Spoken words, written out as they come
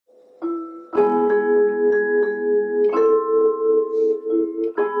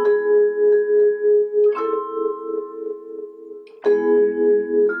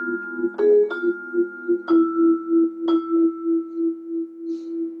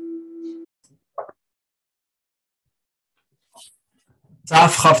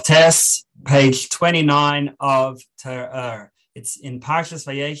Daf Chavtes, page 29 of Torah. It's in Parshas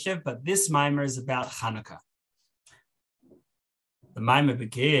Vayeishev, but this mimer is about Hanukkah. The mimer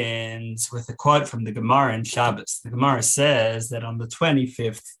begins with a quote from the Gemara in Shabbos. The Gemara says that on the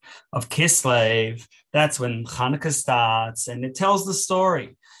 25th of Kislev, that's when Hanukkah starts, and it tells the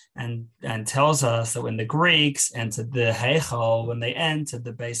story and tells us that when the Greeks entered the Heichal, when they entered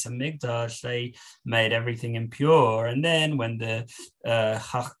the Beis Hamikdash, they made everything impure. And then when the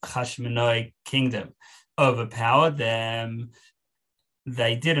Hashmonai kingdom overpowered them,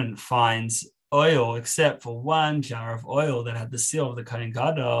 they didn't find oil except for one jar of oil that had the seal of the Kohen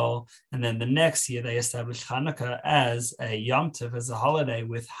Gadol. And then the next year they established Hanukkah as a Yom Tov, as a holiday,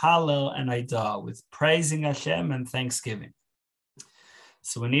 with Hallel and Eidah, with praising Hashem and thanksgiving.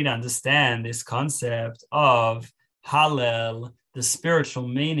 So we need to understand this concept of Hallel, the spiritual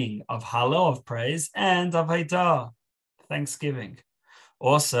meaning of Hallel, of praise, and of Eidah, thanksgiving.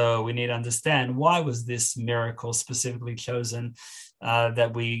 Also, we need to understand why was this miracle specifically chosen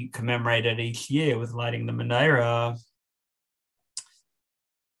that we commemorated each year with lighting the menorah,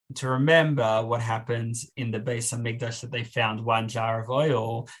 to remember what happened in the Beis Hamikdash, that they found one jar of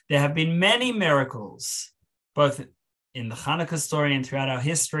oil. There have been many miracles, both in the Hanukkah story and throughout our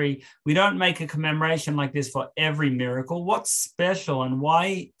history. We don't make a commemoration like this for every miracle. What's special, and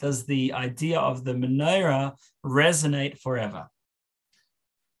why does the idea of the menorah resonate forever?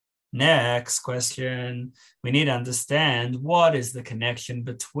 Next question, we need to understand what is the connection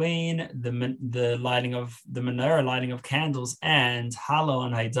between the lighting of the menorah, lighting of candles, and Hallel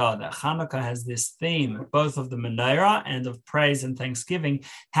and Eidah. That Hanukkah has this theme, both of the menorah and of praise and thanksgiving.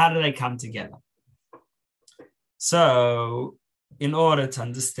 How do they come together? So, in order to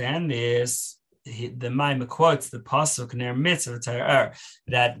understand this, the Maimah quotes the pasuk Ner Mitzvah Torah,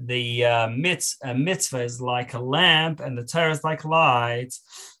 that the mitzvah is like a lamp and the Torah is like light.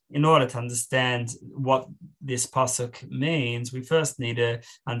 In order to understand what this pasuk means, we first need to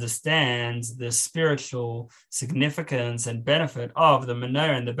understand the spiritual significance and benefit of the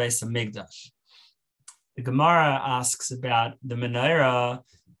menorah and the Beis Hamikdash. The Gemara asks about the menorah.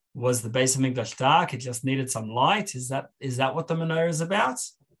 Was the Beis Hamikdash dark? It just needed some light. Is that what the menorah is about?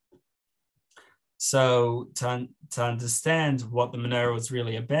 So to understand what the menorah was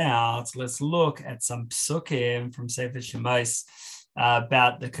really about, let's look at some psukim from Sefer Shemos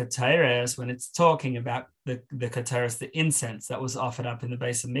about the Keteres, when it's talking about the Keteres, the incense that was offered up in the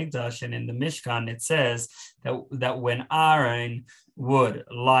Beis Hamikdash and in the Mishkan. It says that when Aaron would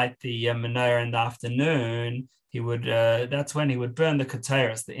light the menorah in the afternoon, he would that's when he would burn the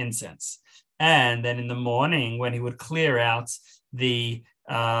Keteres, the incense, and then in the morning when he would clear out the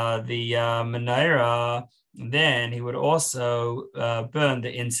menorah, then he would also burn the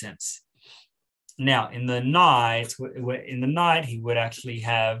incense. Now, in the night, he would actually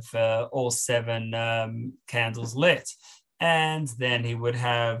have all seven candles lit, and then he would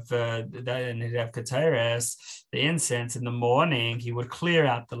have Keteres, the incense. In the morning, he would clear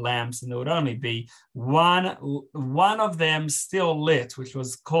out the lamps, and there would only be one of them still lit, which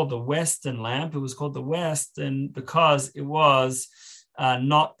was called the Western lamp. It was called the Western because it was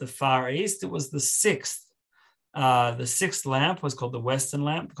not the Far East; it was the sixth. The sixth lamp was called the Western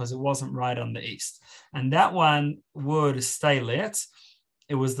lamp because it wasn't right on the east. And that one would stay lit.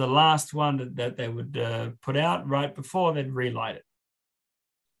 It was the last one that they would put out right before they'd relight it.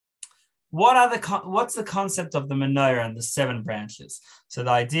 What's the concept of the menorah and the seven branches? So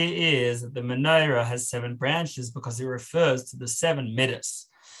the idea is that the menorah has seven branches because it refers to the seven middos.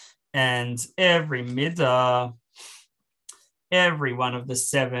 And every middah, every one of the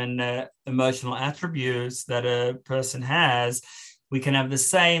seven emotional attributes that a person has, we can have the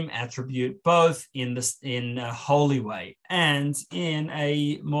same attribute both in a holy way and in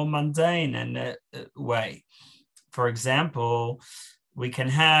a more mundane way. For example, we can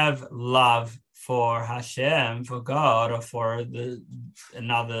have love for Hashem, for God, or for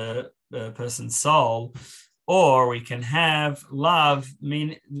another person's soul, or we can have love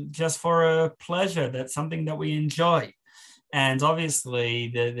just for a pleasure. That's something that we enjoy. And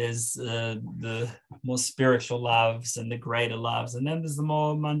obviously, there's the more spiritual loves and the greater loves, and then there's the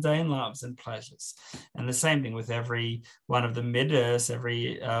more mundane loves and pleasures. And the same thing with every one of the middos,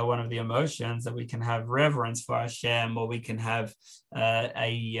 every one of the emotions, that we can have reverence for Hashem, or we can have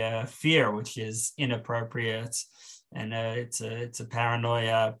a fear which is inappropriate, and it's a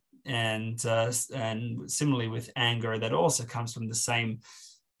paranoia, and similarly with anger, that also comes from the same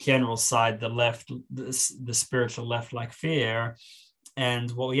general side, the spiritual left, like fear.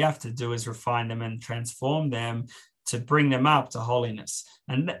 And what we have to do is refine them and transform them to bring them up to holiness.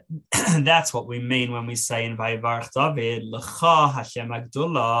 And that's what we mean when we say in Vayevarech Dovid, L'cha Hashem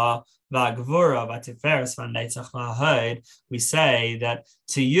Agdula v'Agvura v'Tiferes v'Netzach v'Hod. We say that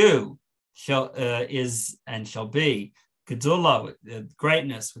to you is and shall be Gedula,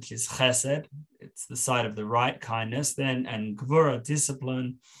 greatness, which is Chesed, it's the side of the right, kindness. Then and Gvura,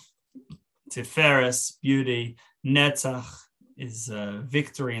 discipline. Tiferes, beauty. Netzach is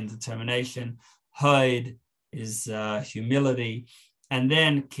victory and determination. Hod is humility. And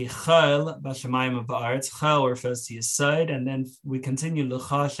then Kichel, Bashamayim Ba'aretz, Chel refers to Yesod. And then we continue,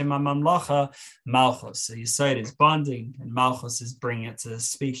 L'cha Shema Mamlacha, Malchus. So Yesod is bonding, and Malchus is bringing it to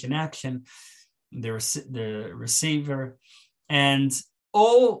speech and action, the receiver. And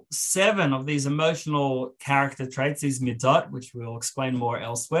all 7 of these emotional character traits, these midot, which we'll explain more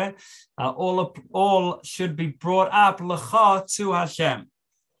elsewhere, all should be brought up L'cha to Hashem.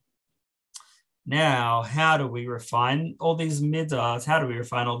 Now, how do we refine all these midot? How do we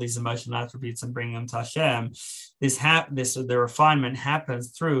refine all these emotional attributes and bring them to Hashem? The refinement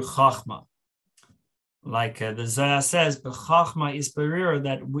happens through Chachma. Like the Zohar says, B'Chachma is berir,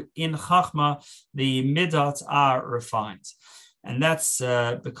 that in Chachma the midot are refined. And that's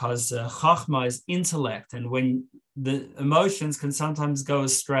because Chachma is intellect, and when the emotions can sometimes go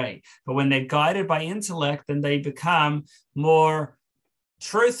astray, but when they're guided by intellect, then they become more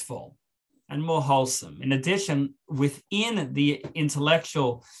truthful and more wholesome. In addition, within the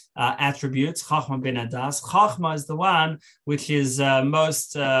intellectual attributes, Chachma ben Adas, Chachma is the one which is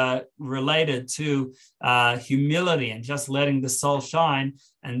most related to humility and just letting the soul shine,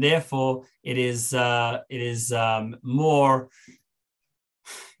 and therefore it is more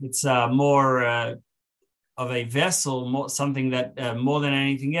of a vessel, something that more than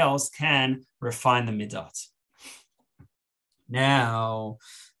anything else can refine the midot. Now,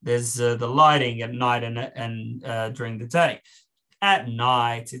 there's the lighting at night and during the day. At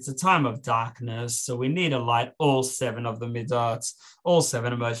night, it's a time of darkness, so we need to light all 7 of the midot, all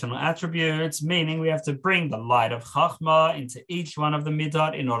 7 emotional attributes, meaning we have to bring the light of Chachma into each one of the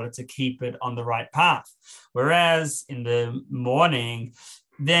midot in order to keep it on the right path. Whereas in the morning,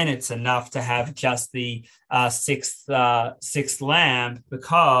 then it's enough to have just the sixth lamp,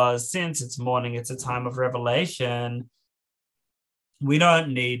 because since it's morning, it's a time of revelation. We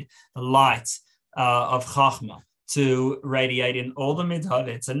don't need the light of Chachma to radiate in all the midot.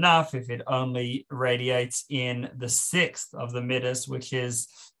 It's enough if it only radiates in the 6th of the middos, which is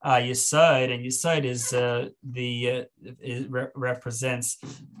Yesod, and Yesod is represents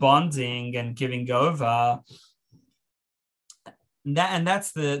bonding and giving over.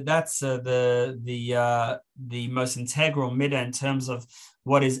 That's the most integral midah in terms of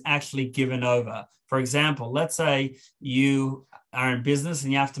what is actually given over. For example, let's say you are in business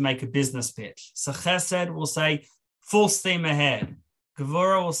and you have to make a business pitch. So Chesed will say, full steam ahead.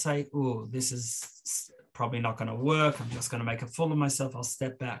 Gevura will say, this is probably not going to work. I'm just going to make a fool of myself. I'll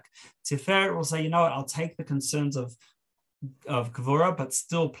step back. Tiferet will say, you know what? I'll take the concerns of Gevura, but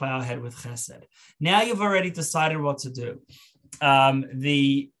still plow ahead with Chesed. Now you've already decided what to do.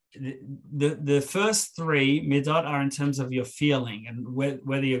 The first 3 midot are in terms of your feeling and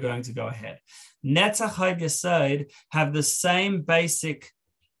whether you're going to go ahead. Netzach Hod Yesod have the same basic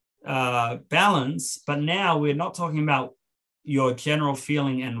balance, but now we're not talking about your general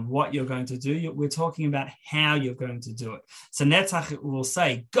feeling and what you're going to do. We're talking about how you're going to do it. So Netzach will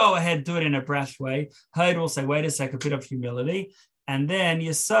say, go ahead, do it in a brash way. Hod will say, wait a sec, a bit of humility. And then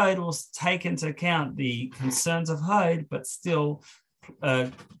Yesod will take into account the concerns of Hod, but still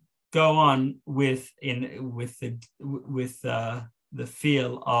go on with the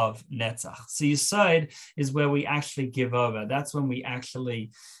feel of Netzach. So Yesod is where we actually give over. That's when we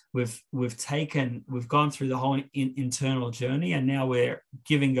actually we've gone through the whole internal journey, and now we're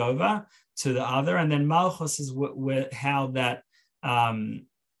giving over to the other. And then Malchus is how that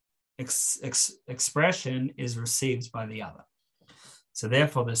expression is received by the other. So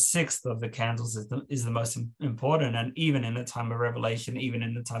therefore, the 6th of the candles is the most important. And even in the time of revelation, even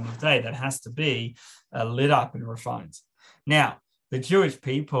in the time of day, that has to be lit up and refined. Now, the Jewish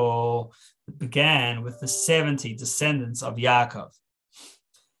people began with the 70 descendants of Yaakov.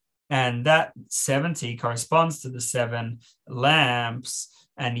 And that 70 corresponds to the 7 lamps.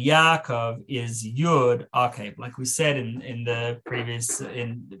 And Yaakov is Yud Akeb, like we said in the previous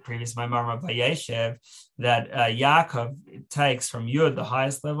Maimar of Vayeishev, that Yaakov takes from Yud, the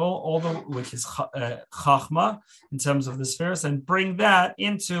highest level, which is Chachma in terms of the spheres, and bring that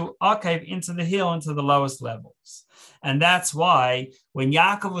into Akev, into the heel, into the lowest levels. And that's why when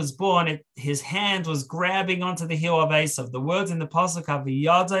Yaakov was born, his hand was grabbing onto the heel of Esav. The words in the pasuk are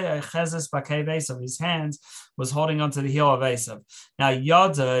V'yadei echezes b'kev Esav. His hand was holding onto the heel of Esav. Now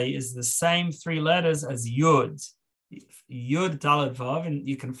Yadei is the same three letters as Yud. Yud Daled Vav, and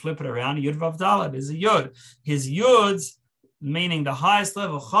you can flip it around. Yud Vav Daled is a Yud. His Yuds, meaning the highest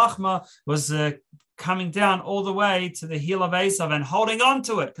level, Chachma, was coming down all the way to the heel of Esav and holding on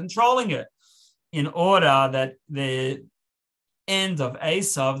to it, controlling it, in order that the end of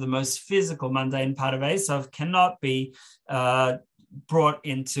Esav, the most physical, mundane part of Esav, cannot be brought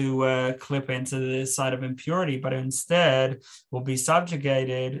into clip into the side of impurity, but instead will be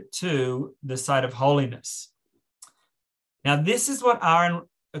subjugated to the side of holiness. Now, this is what Aaron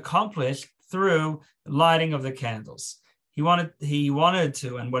accomplished through lighting of the candles. He wanted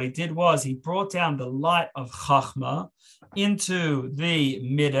to, and what he did was he brought down the light of Chachma into the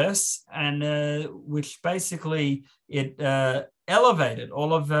Midas, and which basically it elevated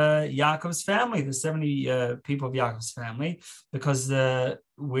all of Yaakov's family, the 70 people of Yaakov's family, because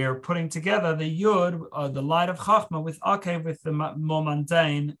we're putting together the Yud, the light of Chachma, with Akev, with the more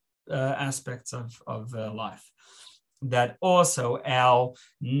mundane aspects of life. That also our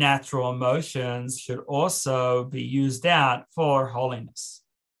natural emotions should also be used out for holiness.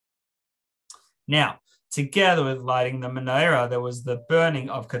 Now, together with lighting the menorah, there was the burning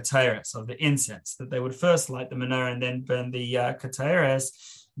of keteres, of the incense, that they would first light the menorah and then burn the keteres.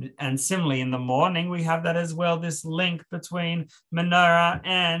 And similarly, in the morning, we have that as well, this link between menorah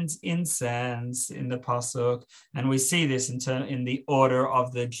and incense in the pasuk. And we see this in the order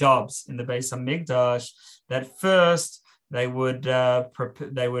of the jobs in the Beis Hamikdash, that first they would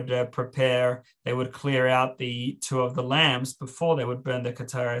clear out the two of the lamps before they would burn the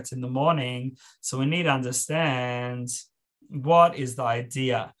keteret in the morning. So we need to understand what is the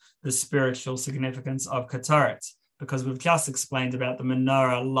idea, the spiritual significance of keteret, because we've just explained about the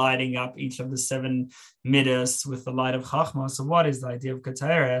menorah lighting up each of the 7 midas with the light of Chachma. So what is the idea of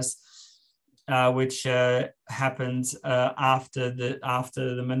keteres, which happens after the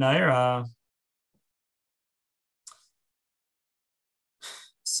menorah?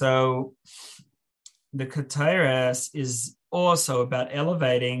 So the keteres is also about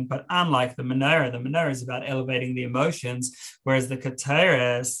elevating, but unlike the menorah is about elevating the emotions, whereas the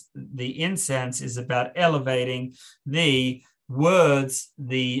keteres, the incense, is about elevating the words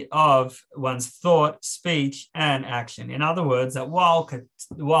of one's thought, speech, and action. In other words, that while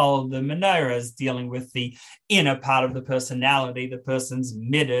the menorah is dealing with the inner part of the personality, the person's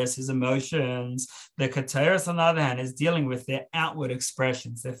midas, his emotions, the keteres, on the other hand, is dealing with their outward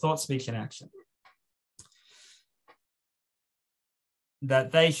expressions, their thought, speech, and action.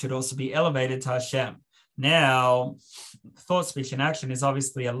 That they should also be elevated to Hashem. Now, thought, speech, and action is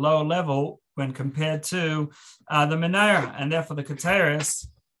obviously a low level when compared to the menorah, and therefore the keteres,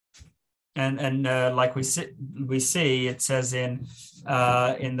 and like we see, it says in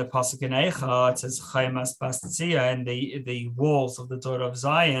the pasuk in Eicha, it says Chaymas Bastia, and the walls of the daughter of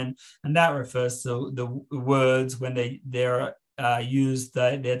Zion, and that refers to the words when they're used,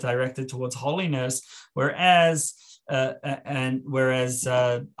 they're directed towards holiness, whereas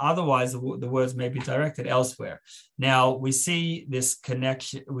otherwise the words may be directed elsewhere. Now we see this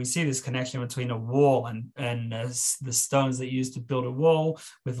connection. Between a wall and the stones that used to build a wall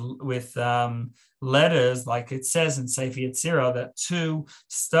with letters, like it says in Sefer Yetzirah, that 2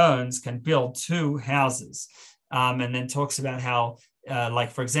 stones can build 2 houses, and then talks about how,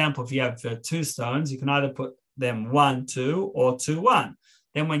 like for example, if you have 2 stones, you can either put them 1, 2, or 2, 1.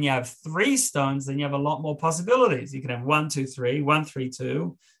 Then when you have 3 stones, then you have a lot more possibilities. You can have 1, 2, 3, 1, 3,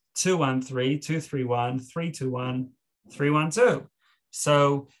 2, 2, 1, 3, 2, 3, 1, 3, 2, 1, 3, 1, 2.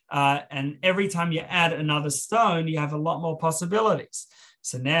 So, and every time you add another stone, you have a lot more possibilities.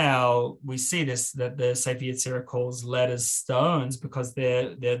 So now we see this, that the Sefer Yetzirah calls letters stones, because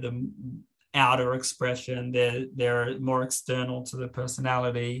they're the outer expression. They're more external to the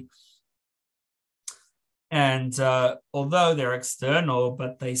personality. And although they're external,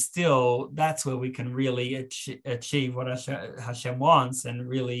 but that's where we can really achieve what Hashem wants and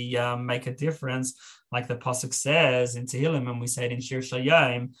really make a difference. Like the pasuk says in Tehillim, and we say it in Shir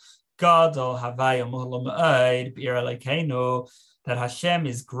Shayim, Gadol Havaya Muhla Ma'od B'ir Elokeinu, that Hashem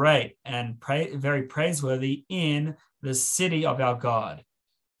is great and very praiseworthy in the city of our God.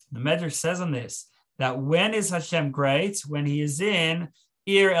 The Medrash says on this, that when is Hashem great? When he is in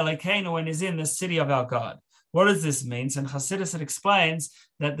Ir Elokeinu, when is in the city of our God. What does this mean? So in Chassidus it explains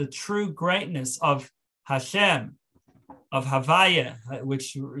that the true greatness of Hashem of Havaya,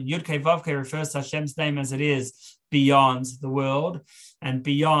 which Yud Kei Vav Kei refers to Hashem's name as it is beyond the world and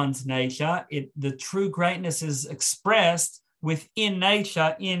beyond nature. The true greatness is expressed within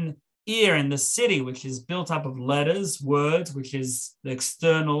nature, in in the city, which is built up of letters, words, which is the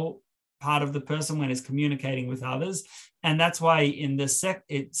external part of the person when it's communicating with others. And that's why in the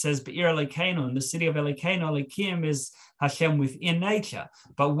it says Be'ir Elokeinu, in the city of Elokeinu, Elokim is Hashem within nature.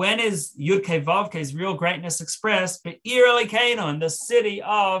 But when is Yud Kei Vav Kei's real greatness expressed? Be'ir Elokeinu, in the city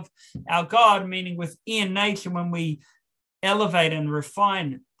of our God, meaning within nature, when we elevate and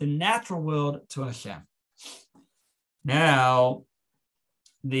refine the natural world to Hashem. Now,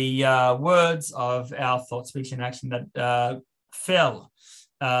 the words of our thought, speech, and action that fell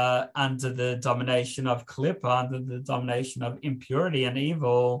under the domination of Klippa, under the domination of impurity and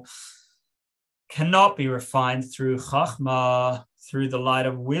evil, cannot be refined through Chachma, through the light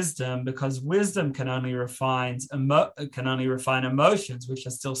of wisdom, because wisdom can only refine emotions, which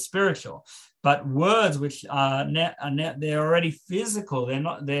are still spiritual. But words, which they're already physical,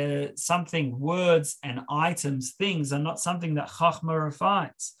 they're something, words and items, things are not something that Chachma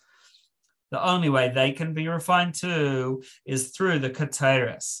refines. The only way they can be refined too is through the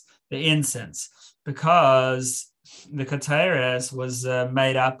Keteres, the incense, because the Keteres was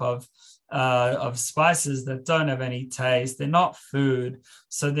made up of spices that don't have any taste. They're not food,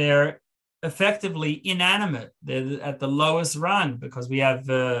 so they're effectively inanimate. They're at the lowest rung, because we have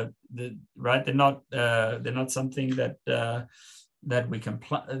they're not something that we can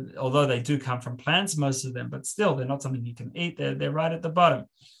although they do come from plants, most of them, but still they're not something you can eat. They're right at the bottom.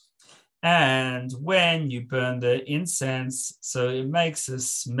 And when you burn the incense, so it makes a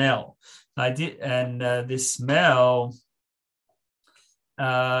smell. This smell,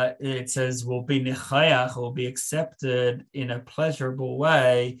 it says, will be nechayach, will be accepted in a pleasurable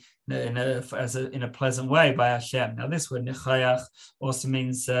way, in a pleasant way by Hashem. Now, this word nechayach also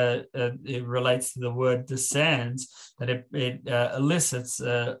means it relates to the word descend, that it elicits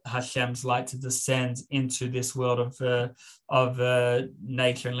Hashem's light to descend into this world of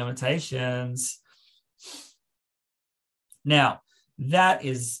nature and limitations. Now, that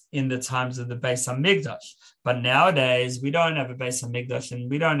is in the times of the Beis HaMikdash. But nowadays, we don't have a Beis HaMikdash and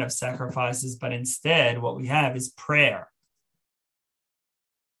we don't have sacrifices, but instead what we have is prayer.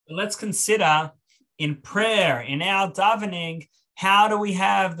 Let's consider in prayer, in our davening, how do we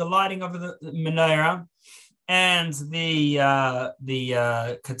have the lighting of the menorah and the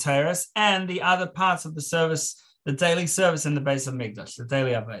keteres and the other parts of the service, the daily service in the Beis HaMikdash, the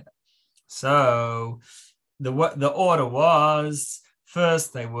daily Avodah. So the order was,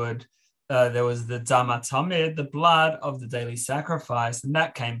 first there was the Dama Tamid, the blood of the daily sacrifice, and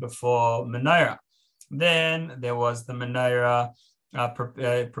that came before menorah. Then there was the menorah,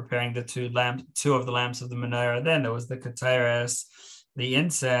 preparing the two of the lamps of the menorah. Then there was the keteres, the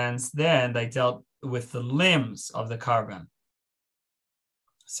incense. Then they dealt with the limbs of the korban.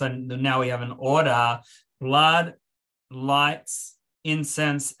 So now we have an order: blood, lights,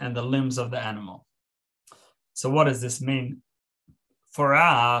 incense, and the limbs of the animal. So what does this mean for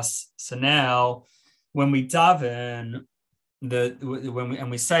us? So now when we daven,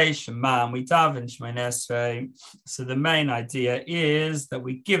 we say Shema and we daven Shemoneh Esrei, so the main idea is that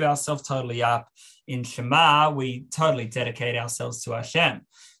we give ourselves totally up. In Shema, we totally dedicate ourselves to Hashem.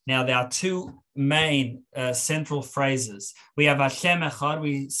 Now, there are two main central phrases. We have Hashem Echad.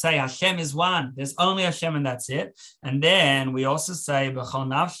 We say Hashem is one. There's only Hashem and that's it. And then we also say B'chol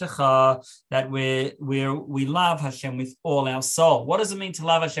Nafshecha, that we love Hashem with all our soul. What does it mean to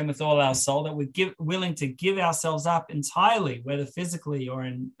love Hashem with all our soul? That we're willing to give ourselves up entirely, whether physically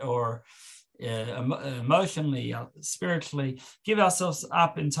or emotionally, spiritually, give ourselves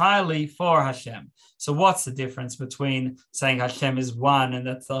up entirely for Hashem. So what's the difference between saying Hashem is one and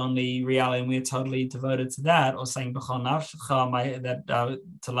that's the only reality and we're totally devoted to that, or saying B'chol Nafshecha, that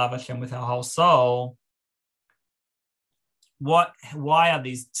to love Hashem with our whole soul? Why are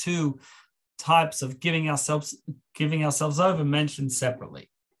these two types of giving ourselves over mentioned separately?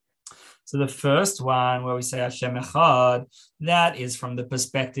 So the first one, where we say Hashem Echad, that is from the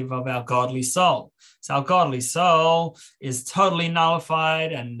perspective of our godly soul. So our godly soul is totally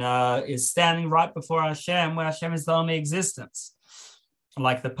nullified and is standing right before Hashem, where Hashem is the only existence.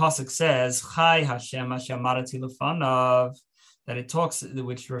 Like the pasuk says, Chai Hashem Marati Lefanav, that it talks,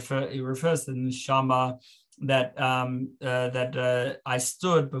 which it refers to the neshama, that I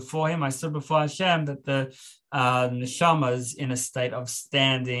stood before him, I stood before Hashem, that the neshama is in a state of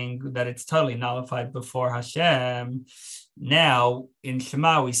standing, that it's totally nullified before Hashem. Now, in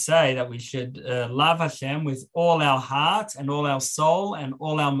Shema, we say that we should love Hashem with all our heart and all our soul and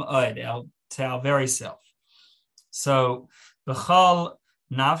all our ma'od, our to our very self. So b'chol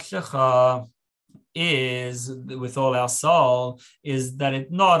nafshecha is, with all our soul, is that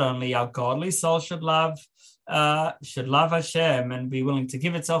it not only our godly soul should love Hashem and be willing to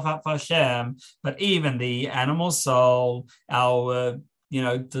give itself up for Hashem, but even the animal soul, our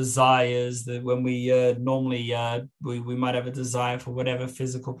desires, that when we normally we might have a desire for whatever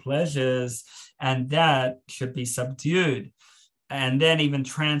physical pleasures, and that should be subdued and then even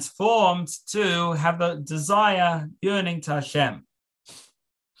transformed to have the desire yearning to Hashem.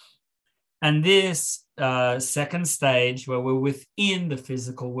 And this second stage, where we're within the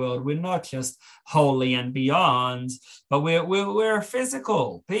physical world, we're not just holy and beyond, but we're a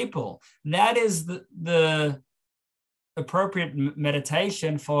physical people. That is the appropriate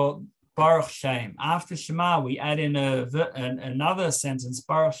meditation for Baruch Shem. After Shema, we add in another sentence,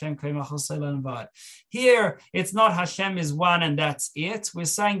 Baruch Shem. Here, it's not Hashem is one and that's it. We're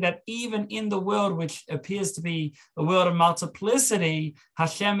saying that even in the world, which appears to be a world of multiplicity,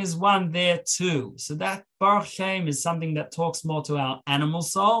 Hashem is one there too. So that Baruch Shem is something that talks more to our animal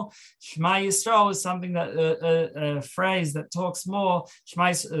soul. Shema Yisrael is something that a phrase that talks more.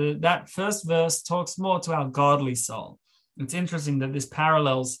 That first verse talks more to our godly soul. It's interesting that this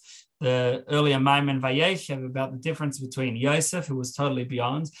parallels the earlier Maimon Vayeishev about the difference between Yosef, who was totally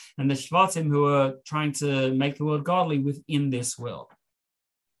beyond, and the Shvatim, who were trying to make the world godly within this world.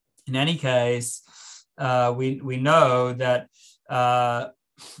 In any case, we know that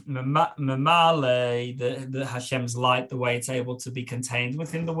Memale, the Hashem's light, the way it's able to be contained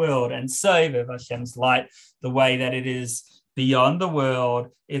within the world, and Sovev, Hashem's light, the way that it is beyond the world.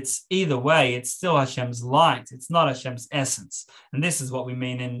 It's either way, it's still Hashem's light. It's not Hashem's essence. And this is what we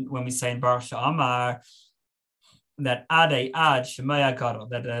mean when we say in Baruch Sha'amar that Adei Ad Shemaya Gadol,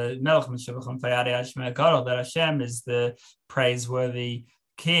 that Melech Meshavachim Fayadei Ad Shemaya Gadol, that Hashem is the praiseworthy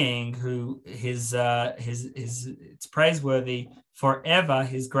King who it's praiseworthy forever,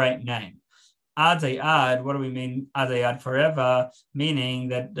 his great name. Adei Ad, what do we mean Adei Ad forever? Meaning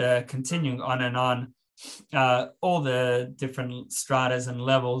that continuing on and on, all the different stratas and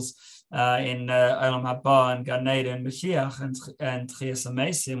levels in Olam Haba and Gan Eden, Mashiach and Tchias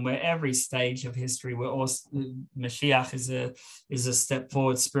HaMesim, where every stage of history, where Mashiach is a step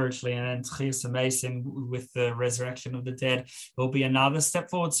forward spiritually, and then Tchias HaMesim, with the resurrection of the dead, will be another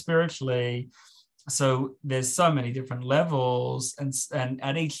step forward spiritually. So there's so many different levels, and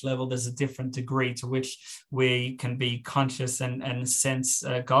at each level there's a different degree to which we can be conscious and sense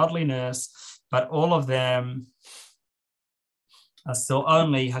godliness. But all of them are still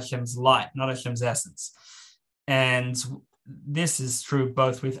only Hashem's light, not Hashem's essence. And this is true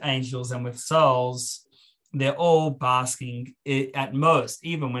both with angels and with souls. They're all basking at most,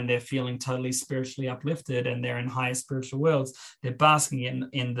 even when they're feeling totally spiritually uplifted and they're in higher spiritual worlds, they're basking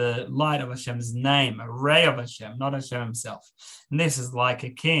in the light of Hashem's name, a ray of Hashem, not Hashem himself. And this is like a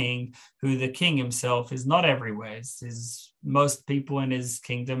king, who the king himself is not everywhere. Most people in his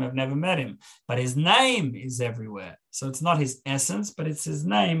kingdom have never met him, but his name is everywhere. So it's not his essence, but it's his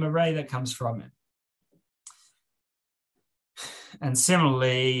name, a ray that comes from him. And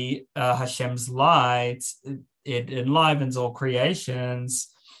similarly, Hashem's light, it enlivens all creations,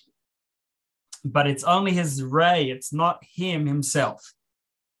 but it's only his ray, it's not him himself.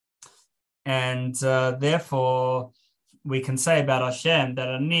 And therefore, we can say about Hashem that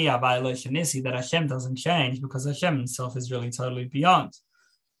Ani Havai Lo Shenisi, that Hashem doesn't change, because Hashem himself is really totally beyond.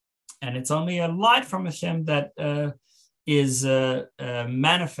 And it's only a light from Hashem that is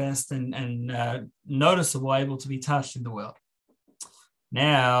manifest and noticeable, able to be touched in the world.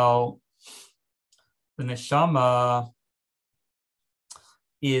 Now, the neshama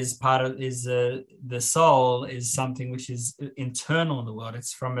is the soul is something which is internal in the world.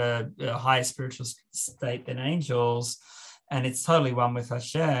 It's from a higher spiritual state than angels, and it's totally one with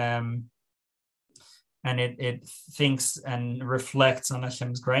Hashem. And it thinks and reflects on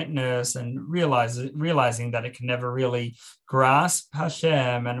Hashem's greatness, and realizing that it can never really grasp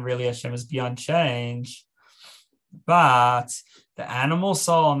Hashem, and really Hashem is beyond change. But the animal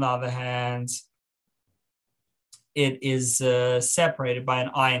soul, on the other hand, it is separated by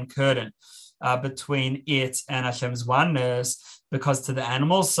an iron curtain between it and Hashem's oneness, because to the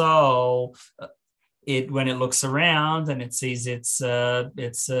animal soul, when it looks around and it sees its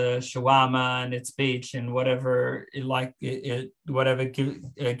shawarma and its beach and whatever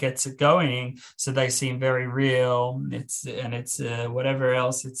gets it going, so they seem very real. It's whatever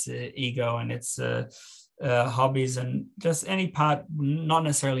else, its ego and its hobbies and just any part, not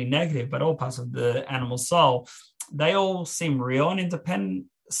necessarily negative, but all parts of the animal soul, they all seem real and independent,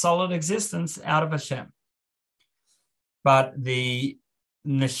 solid existence out of Hashem. But the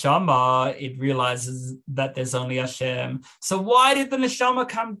neshama, it realizes that there's only Hashem. So why did the neshama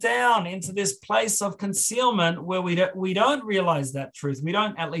come down into this place of concealment where we don't realize that truth? We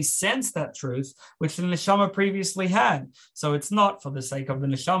don't at least sense that truth, which the neshama previously had. So it's not for the sake of the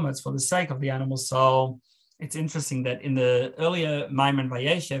neshama, it's for the sake of the animal soul. It's interesting that in the earlier Maimon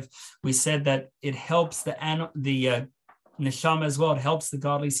Vayeishev, we said that it helps the neshama as well. It helps the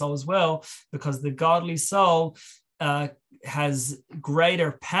godly soul as well, because the godly soul has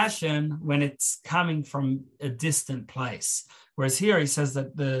greater passion when it's coming from a distant place. Whereas here he says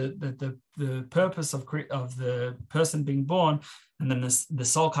that the purpose of the person being born and then the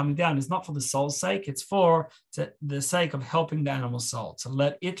soul coming down is not for the soul's sake, it's for the sake of helping the animal soul, to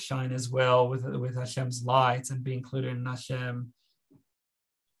let it shine as well with Hashem's light and be included in Hashem.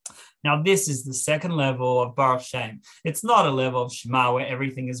 Now, this is the second level of Baruch Shem. It's not a level of Shema where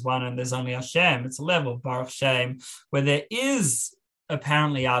everything is one and there's only Hashem. It's a level of Baruch Shem where there is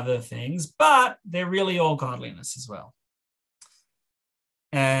apparently other things, but they're really all godliness as well.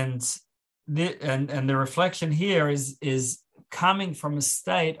 And the reflection here is coming from a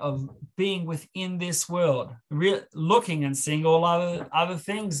state of being within this world, looking and seeing all other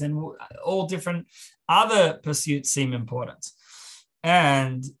things, and all different other pursuits seem important.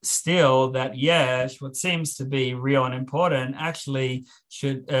 And still that yesh, what seems to be real and important, actually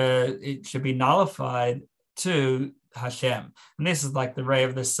should be nullified to Hashem. And this is like the ray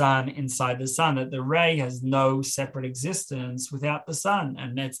of the sun inside the sun, that the ray has no separate existence without the sun,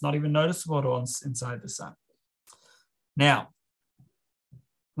 and it's not even noticeable at all inside the sun. Now,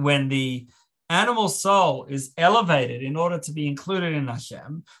 when the animal soul is elevated in order to be included in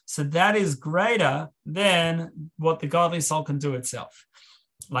Hashem, so that is greater than what the godly soul can do itself,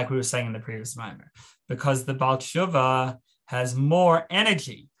 like we were saying in the previous moment, because the Baal Tshuva has more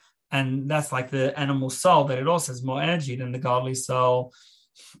energy, and that's like the animal soul, that it also has more energy than the godly soul.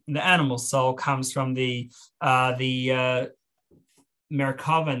 The animal soul comes from the Merkava,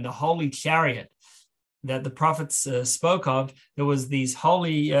 the holy chariot that the prophets spoke of. There was these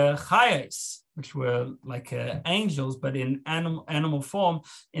holy chayos, which were like angels, but in animal form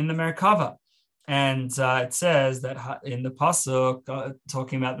in the Merkava. And it says that in the pasuk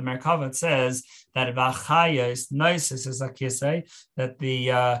talking about the Merkava, it says that v'chayos noises, as I that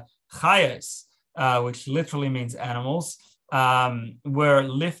the chayos, which literally means animals, were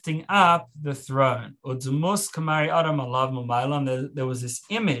lifting up the throne. There was this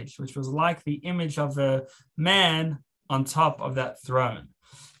image, which was like the image of a man on top of that throne.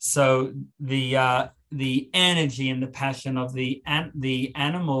 So the energy and the passion of the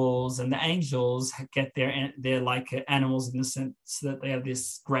animals and the angels they're like animals in the sense that they have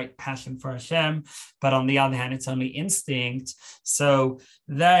this great passion for Hashem, but on the other hand, it's only instinct. So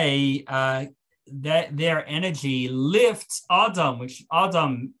their energy lifts Adam, which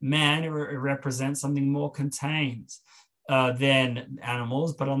Adam, man, represents something more contained than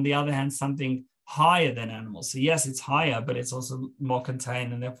animals, but on the other hand, something higher than animals. So yes, it's higher, but it's also more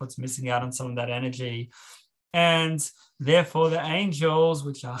contained, and therefore it's missing out on some of that energy. And therefore the angels,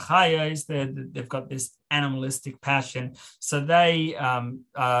 which are chayos, they've got this animalistic passion. So they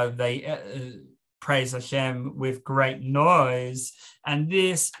praise Hashem with great noise. And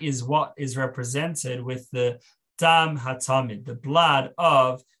this is what is represented with the dam hatamid, the blood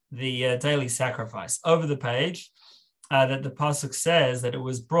of the daily sacrifice. Over the page, that the pasuk says that it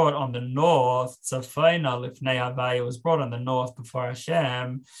was brought on the north, tzafona lifnei havaya, it was brought on the north before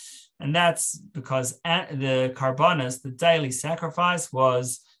Hashem. And that's because the karbanos, the daily sacrifice,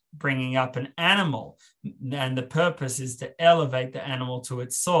 was bringing up an animal, and the purpose is to elevate the animal to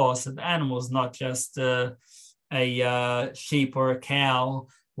its source. So the animal is not just a sheep or a cow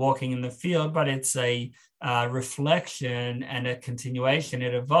walking in the field, but it's a reflection and a continuation.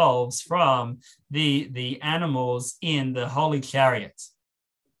 It evolves from the animals in the holy chariot.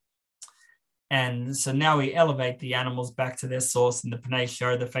 And so now we elevate the animals back to their source in the Pnei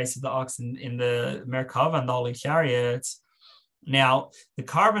Shor, the face of the ox in the Merkava and the holy chariot. Now, the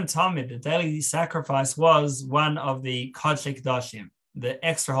Karban Tamid, the daily sacrifice, was one of the Kodshei Kodashim, the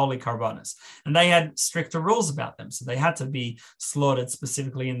extra holy karbanos, and they had stricter rules about them. So they had to be slaughtered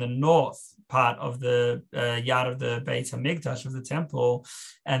specifically in the north part of the yard of the Beit HaMikdash, of the temple,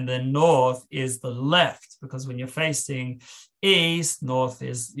 and the north is the left, because when you're facing east, north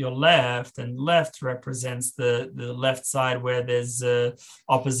is your left, and left represents the left side where there's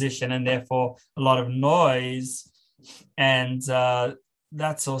opposition and therefore a lot of noise. And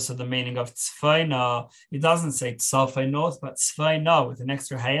that's also the meaning of tzfeina. It doesn't say tzafei north, but tzfeina with an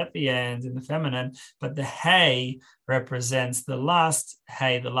extra hey at the end in the feminine. But the hey represents the last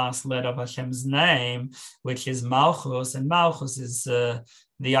hey, the last letter of Hashem's name, which is Malchus, and Malchus is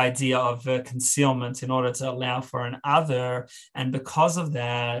the idea of concealment in order to allow for an other. And because of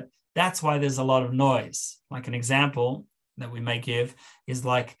that, that's why there's a lot of noise. Like an example that we may give is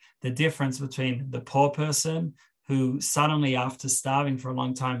like the difference between the poor person who suddenly, after starving for a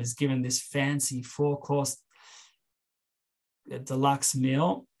long time, is given this fancy 4-course deluxe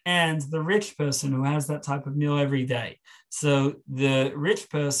meal, and the rich person who has that type of meal every day. So the rich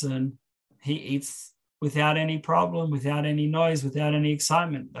person, he eats without any problem, without any noise, without any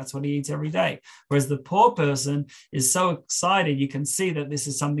excitement. That's what he eats every day. Whereas the poor person is so excited, you can see that this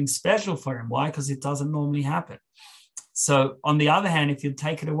is something special for him. Why? Because it doesn't normally happen. So on the other hand, if you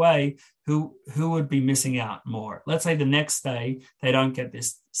take it away, who would be missing out more? Let's say the next day, they don't get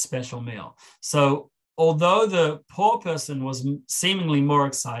this special meal. So although the poor person was seemingly more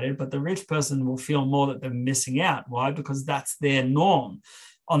excited, but the rich person will feel more that they're missing out. Why? Because that's their norm.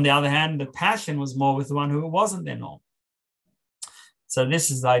 On the other hand, the passion was more with the one who wasn't their norm. So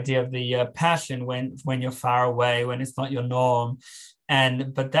this is the idea of the passion when you're far away, when it's not your norm.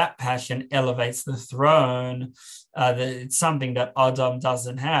 But that passion elevates the throne. It's something that Adam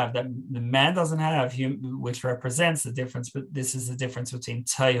doesn't have, that the man doesn't have, which represents the difference. But this is the difference between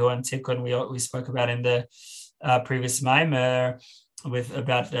Tohu and Tikkun. We spoke about in the previous Maimer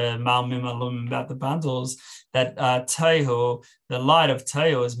about Malmim Alum, about the bundles, that Tohu, the light of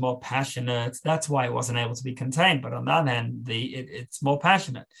Tohu is more passionate. That's why it wasn't able to be contained. But on the other hand, it's more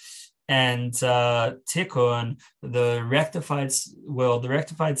passionate. And Tikkun, the rectified world, the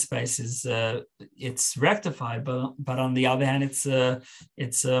rectified space is it's rectified, but on the other hand,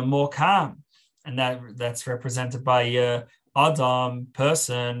 it's more calm, and that's represented by Adam,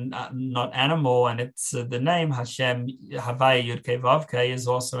 person, not animal, and it's the name Hashem Havai Yud Kei Vav Kei is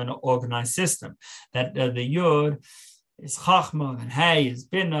also an organized system. That the Yud is Chachma, and Hey is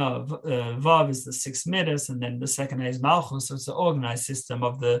Bina, Vav is the 6 midas, and then the second Hey is Malchus. So it's an organized system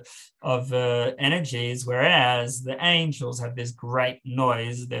of energies, whereas the angels have this great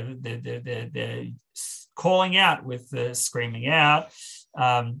noise. They're calling out with screaming out.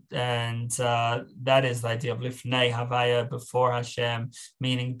 And that is the idea of Lifnei Havaya, before Hashem,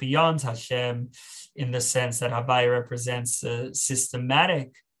 meaning beyond Hashem, in the sense that Havaya represents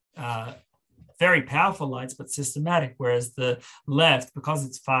systematic, very powerful lights, but systematic, whereas the left, because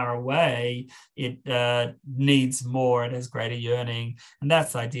it's far away, it needs more, it has greater yearning. And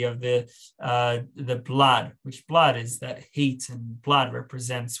that's the idea of the blood, which blood is that heat, and blood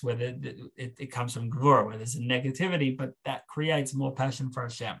represents whether it comes from Gvura, where there's a negativity, but that creates more passion for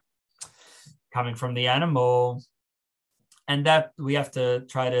Hashem coming from the animal. And that we have to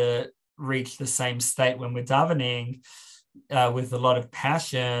try to reach the same state when we're davening, with a lot of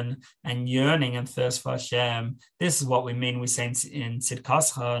passion and yearning and thirst for Hashem. This is what we mean. We say in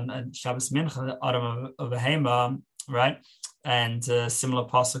Tzidkascha and Shabbos Mincha, Adam of Behema, right? And similar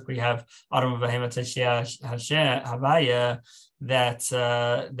pasuk we have Adam of Behema Teshia Hashem Havaya, that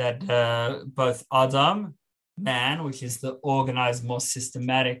both Adam, man, which is the organized, more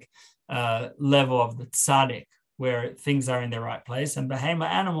systematic level of the tzaddik, where things are in their right place, and Behema,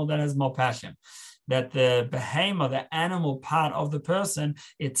 animal, that has more passion. That the behema, the animal part of the person,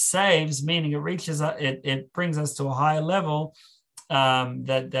 it saves, meaning it reaches, it brings us to a higher level,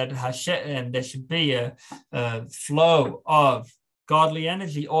 that Hashem, and there should be a flow of godly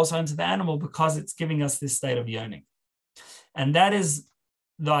energy also into the animal, because it's giving us this state of yearning. And that is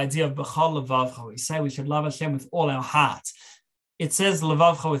the idea of b'chol levavcha. We say we should love Hashem with all our heart. It says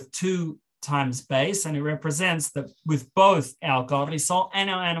levavcha with 2 times base, and it represents that with both our godly soul and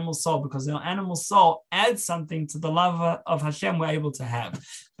our animal soul, because our animal soul adds something to the love of Hashem we're able to have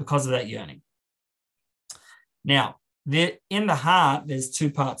because of that yearning. Now, in the heart, there's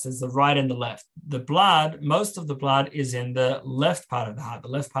 2 parts. There's the right and the left. The blood, most of the blood is in the left part of the heart. The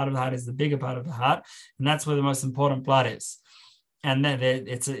left part of the heart is the bigger part of the heart, and that's where the most important blood is. And then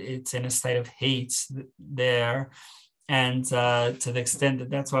it's in a state of heat there. And to the extent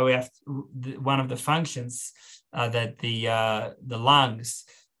that's why we have one of the functions that the lungs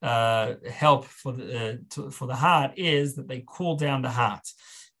help for the heart is that they cool down the heart.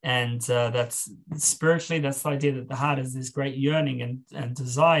 And that's spiritually, that's the idea that the heart is this great yearning and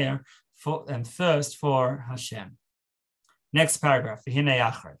desire for and thirst for Hashem. Next paragraph.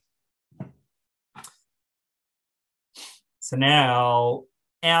 So now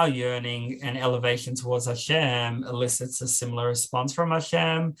our yearning and elevation towards Hashem elicits a similar response from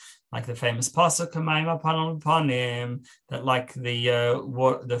Hashem, like the famous pasuk upon him, that like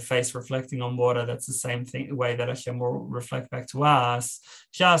the face reflecting on water, that's the same thing way that Hashem will reflect back to us,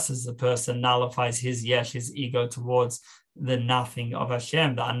 just as the person nullifies his ego towards the nothing of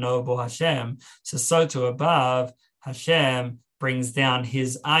Hashem, the unknowable Hashem. So to above, Hashem brings down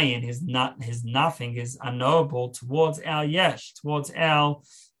his ayin, his nothing, his unknowable towards our towards our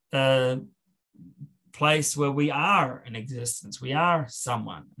place where we are an existence, we are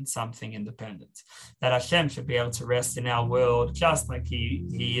someone and something independent. That Hashem should be able to rest in our world, just like he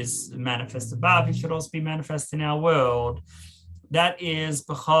is manifest above, he should also be manifest in our world. That is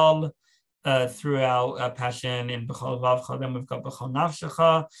b'chol, through our passion in b'chol vavcha. Then we've got b'chol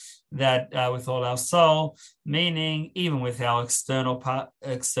nafshecha, that with all our soul, meaning even with our external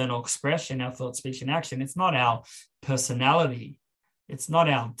expression, our thought, speech, and action. It's not our personality, it's not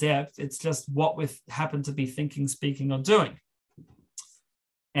our depth, it's just what we happen to be thinking, speaking, or doing.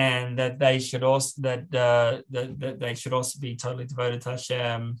 And that they should also that they should also be totally devoted to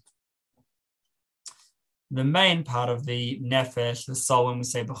Hashem. The main part of the nefesh, the soul, when we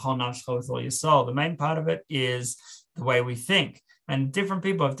say b'chol nafshecha, with all your soul, the main part of it is the way we think. And different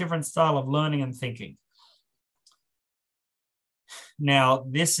people have different style of learning and thinking. Now,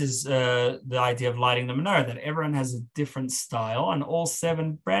 this is the idea of lighting the menorah, that everyone has a different style, and all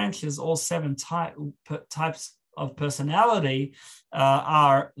 7 branches, all 7 types of personality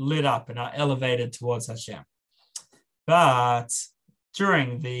are lit up and are elevated towards Hashem. But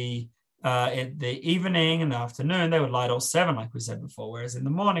during the evening and the afternoon, they would light all 7, like we said before, whereas in the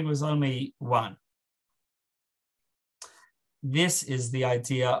morning it was only 1. This is the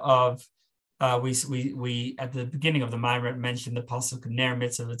idea of we at the beginning of the Maimon mentioned the pasuk ner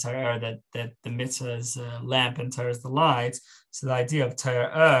mitzvah Torah, that the mitzvah is a lamp and Torah is the light. So the idea of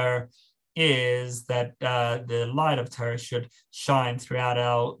Torah is that the light of Torah should shine throughout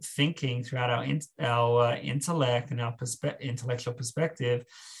our thinking, throughout our intellect and our intellectual perspective,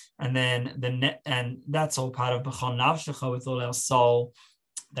 and then and that's all part of b'chol nafshecha, with all our soul,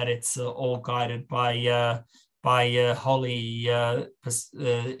 that it's all guided by holy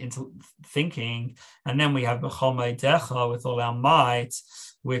thinking. And then we have b'chol meidecha, with all our might,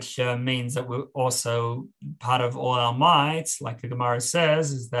 which means that we're also part of all our might, like the Gemara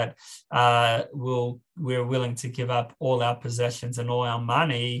says, is that we're willing to give up all our possessions and all our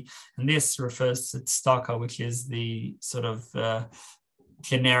money. And this refers to tzedakah, which is the sort of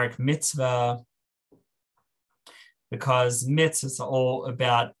generic mitzvah, because mitzvahs are all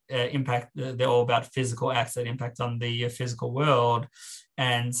about impact. They're all about physical acts that impact on the physical world.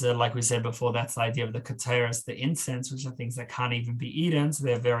 And like we said before, that's the idea of the keteras, the incense, which are things that can't even be eaten. So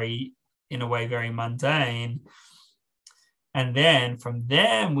they're very, in a way, very mundane. And then from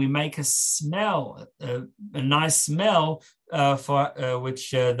them, we make a smell, a nice smell, for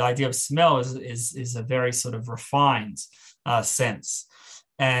which the idea of smell is a very sort of refined sense.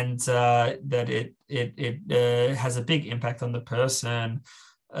 And that it has a big impact on the person.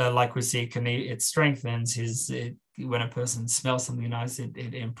 Like we see, it strengthens when a person smells something nice,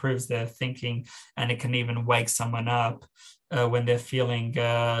 it improves their thinking, and it can even wake someone up when they're feeling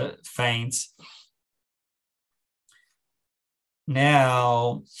faint.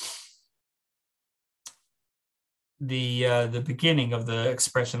 Now, the beginning of the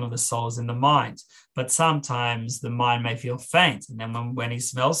expression of the soul is in the mind, but sometimes the mind may feel faint, and then when he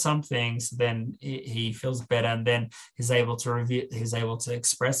smells some things, then he feels better, and then he's able to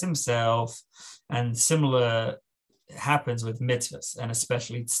express himself. And similar happens with mitzvahs, and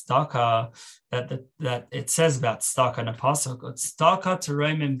especially tzedakah, that it says about tzedakah in a pasuk, tzedakah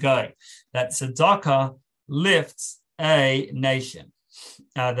teromim goy, that tzedakah lifts a nation,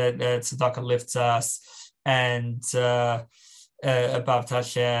 that tzedakah lifts us and above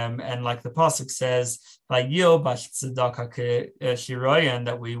Hashem. And like the pasuk says, Vayil bash tzedakah shiroyan,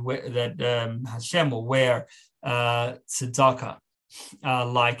 that Hashem will wear tzedakah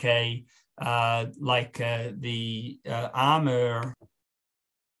like the armor,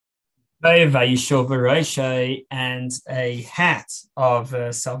 Vayeishev, and a hat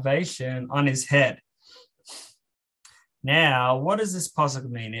of salvation on his head. Now, what does this pasuk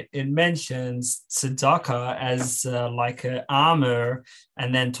mean? It mentions tzedakah as like an armor,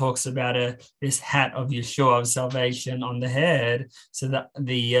 and then talks about this hat of Yeshua, of salvation, on the head. So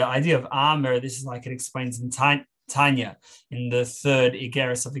the idea of armor, this is like it explains in Tanya, in the 3rd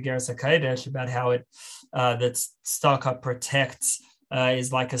Igeris of Igeris HaKodesh, about how that tzedakah protects,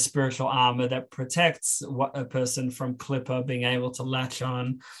 is like a spiritual armor that protects a person from klippa being able to latch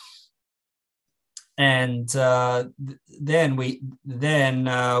on. And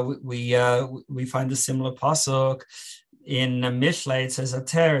we find a similar pasuk in Mishlei. It says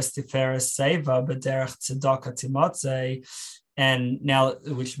Ateres Tiferes Seva B'derech Tzedakah Timotze, and now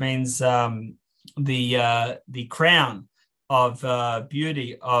which means the crown of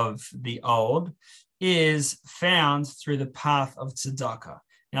beauty of the old is found through the path of tzedakah.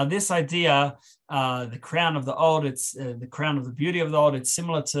 Now, this idea, the crown of the old, it's the crown of the beauty of the old. It's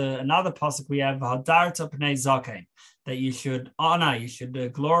similar to another pasuk we have, Hadarta Pnei Zaken, that you should honor, you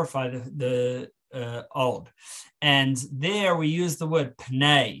should glorify the old. And there we use the word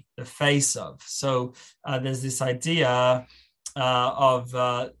pnei, the face of. So there's this idea of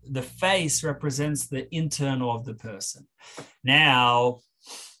the face represents the internal of the person. Now,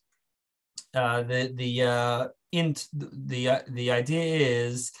 the idea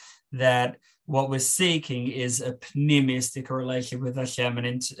is that what we're seeking is a pneumistic relationship with Hashem,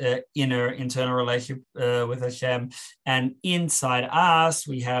 an internal relationship with Hashem, and inside us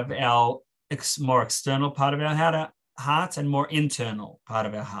we have our more external part of our heart and more internal part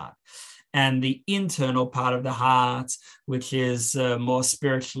of our heart. And the internal part of the heart, which is more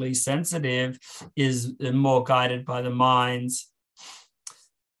spiritually sensitive, is more guided by the mind.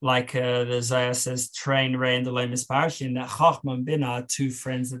 Like the Zayah says, train Rein the Leib Parshin, that Chachma and Bina are two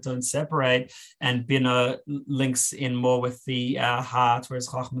friends that don't separate, and Bina links in more with the heart, whereas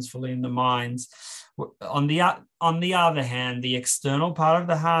Chachma is fully in the mind. On the other hand, the external part of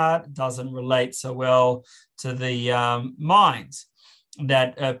the heart doesn't relate so well to the mind.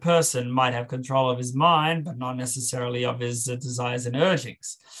 That a person might have control of his mind, but not necessarily of his desires and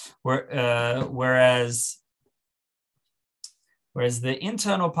urgings. Whereas the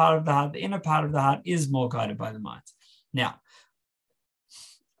internal part of the heart, the inner part of the heart, is more guided by the mind. Now,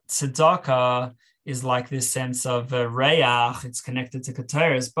 tzedakah is like this sense of reyach. It's connected to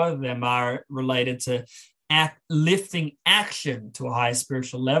keteris. Both of them are related to lifting action to a higher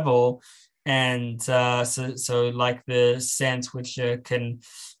spiritual level. And so like the sense which can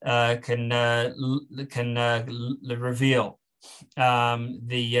reveal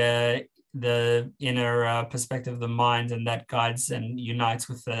the inner perspective of the mind, and that guides and unites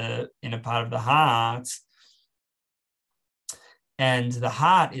with the inner part of the heart. And the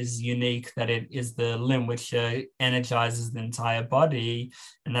heart is unique, that it is the limb which energizes the entire body,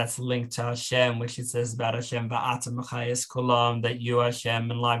 and that's linked to Hashem, which it says about Hashem, Va'ata Mechayes Kulam, that you,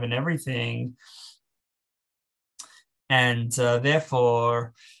 Hashem, enliven everything. And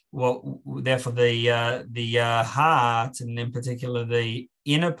therefore the heart, and in particular the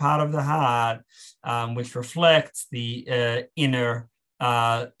inner part of the heart, which reflects the inner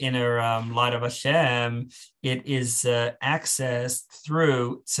light of Hashem, it is accessed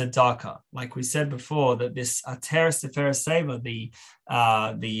through tzedakah. Like we said before, that this Ateres Tiferes Seva,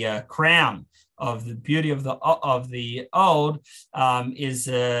 the crown of the beauty of the old, is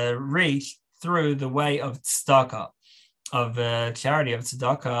reached through the way of tzedakah, of charity, of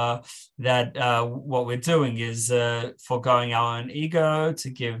tzedakah, that what we're doing is foregoing our own ego to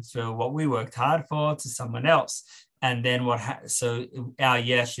give what we worked hard for to someone else. And then so our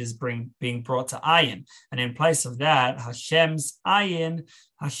yesh is being brought to ayin. And in place of that, Hashem's ayin,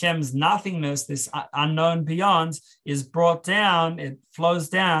 Hashem's nothingness, this unknown beyond, is brought down, it flows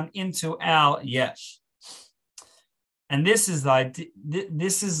down into our yesh. And this is the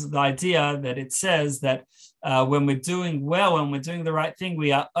idea that it says that when we're doing well, when we're doing the right thing,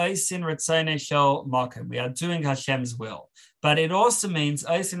 we are oisin retzonei shel makom. We are doing Hashem's will. But it also means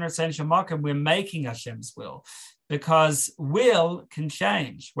oisin retzonei shel makom, we're making Hashem's will, because will can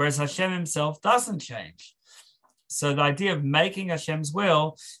change, whereas Hashem himself doesn't change. So the idea of making Hashem's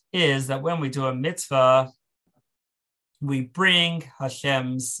will is that when we do a mitzvah, we bring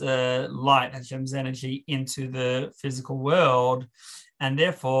Hashem's light, Hashem's energy into the physical world, and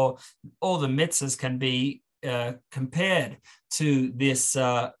therefore all the mitzvahs can be compared to this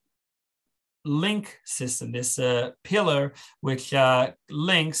link system, this pillar which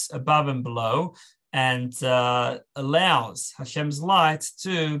links above and below, and allows Hashem's light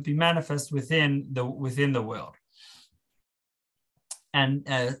to be manifest within the world. And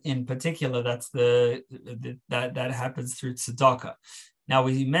in particular, that's that happens through tzedakah. Now,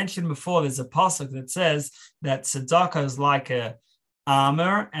 we mentioned before, there's a pasuk that says that tzedakah is like a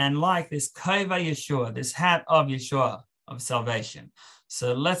armor and like this kova Yeshua, this hat of Yeshua, of salvation.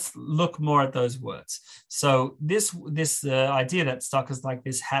 So let's look more at those words. So this idea that tzedakah is like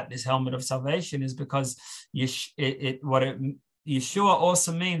this hat, this helmet of salvation, is because Yeshua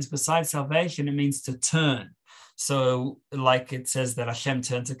also means, besides salvation, it means to turn. So, like it says that Hashem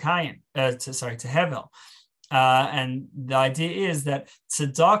turned to Hevel. And the idea is that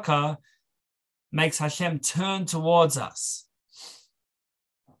tzedakah makes Hashem turn towards us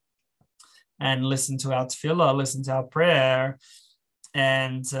and listen to our tefillah, listen to our prayer.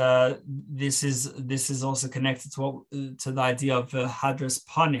 And this is also connected to the idea of hadras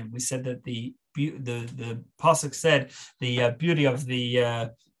panim. We said that the pasuk said the beauty of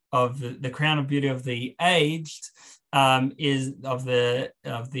the crown of beauty of the aged is of the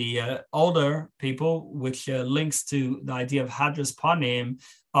older people, which links to the idea of hadras panim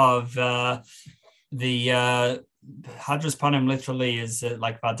of the hadras panim literally is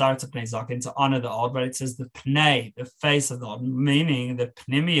like vadarta pnei zaken, to honor the old, but it says the pnei, the face of the old, meaning the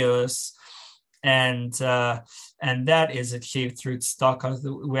pnimius, and that is achieved through tzedakah.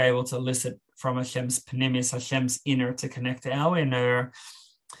 We're able to elicit from Hashem's pnimius, Hashem's inner, to connect to our inner.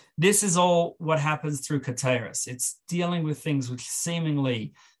 This is all what happens through keteris. It's dealing with things which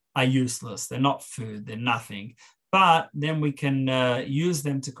seemingly are useless. They're not food. They're nothing. But then we can use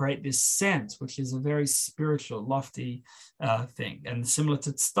them to create this sense, which is a very spiritual, lofty thing. And similar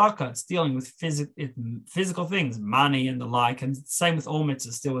to tzedakah, it's dealing with physical things, money and the like. And same with all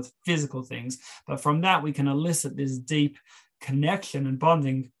mitzvahs, still with physical things. But from that, we can elicit this deep connection and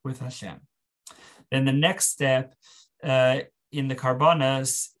bonding with Hashem. Then the next step in the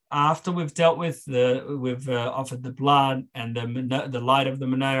karbanos, after we've dealt with we've offered the blood and the light of the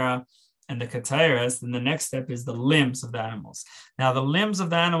menorah and the keteris, then the next step is the limbs of the animals. Now, the limbs of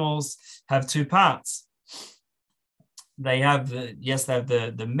the animals have two parts. They have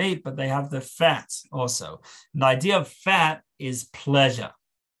the meat, but they have the fat also. And the idea of fat is pleasure.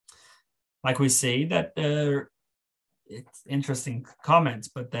 Like we see that it's interesting comments,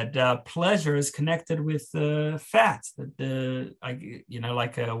 but that pleasure is connected with fat. That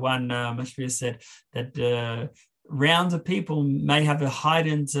one Mashpia said that rounder people may have a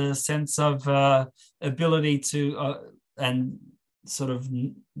heightened sense of ability to and sort of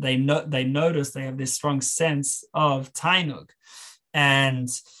they notice they have this strong sense of tainug, and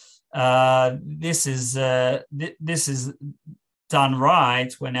this is done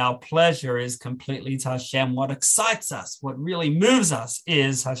right when our pleasure is completely to Hashem. What excites us, what really moves us,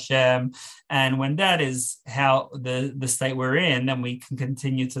 is Hashem, and when that is how the state we're in, then we can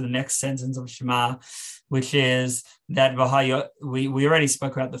continue to the next sentence of Shema, which is that we already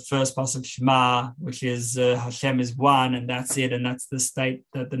spoke about the first part of Shema, which is Hashem is one, and that's it, and that's the state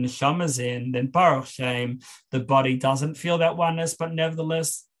that the neshama is in. Then Baruch Shem, the body doesn't feel that oneness, but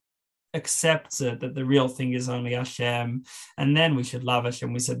nevertheless accepts it, that the real thing is only Hashem. And then we should love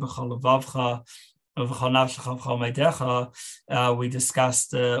Hashem. We said b'chol levavcha, v'chol nafshecha, v'chol meidecha. We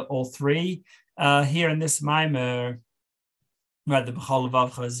discussed all three here in this maimer. Right, the b'chol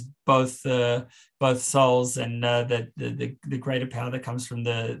levavcha is both souls, and the greater power that comes from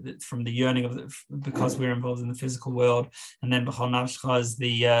the yearning of because we're involved in the physical world. And then b'chol nafshecha is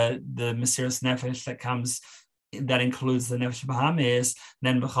the mesiras nefesh that includes the nefesh b'hamis.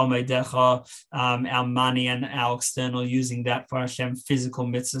 Then b'chol meidecha, our money and our external, using that for Hashem, physical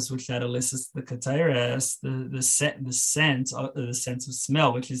mitzvahs, which that elicits the keteris, the sense of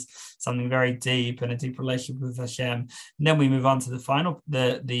smell, which is something very deep and a deep relationship with Hashem. And then we move on to the final,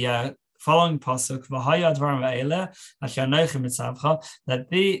 the following pasuk,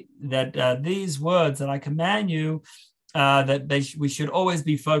 that these words that I command you, we should always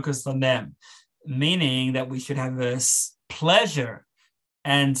be focused on them. Meaning that we should have a pleasure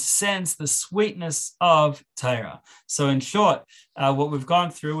and sense the sweetness of Torah. So in short, what we've gone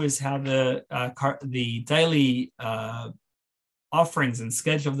through is how the daily offerings and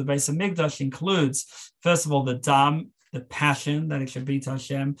schedule of the Beis Hamikdash includes, first of all, the dam, the passion that it should be to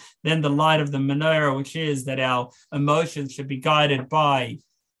Hashem, then the light of the menorah, which is that our emotions should be guided by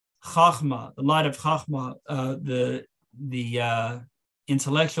Chachma, the light of Chachma, the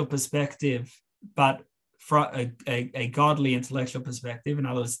intellectual perspective, but from a godly intellectual perspective. In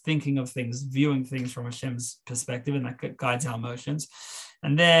other words, thinking of things, viewing things from Hashem's perspective, and that guides our emotions.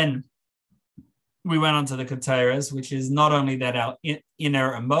 And then we went on to the keteris, which is not only that our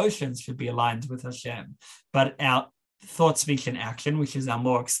inner emotions should be aligned with Hashem, but our thought, speech, and action, which is our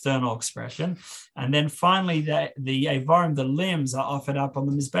more external expression. And then finally, the avarim, the limbs, are offered up on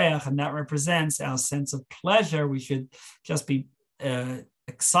the mizbeach, and that represents our sense of pleasure. We should just be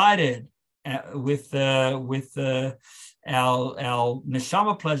excited with our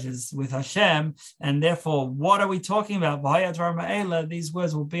neshama pleasures with Hashem, and therefore, what are we talking about? These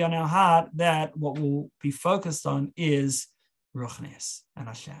words will be on our heart. That what we'll be focused on is ruchnius and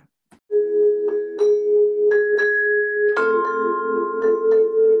Hashem.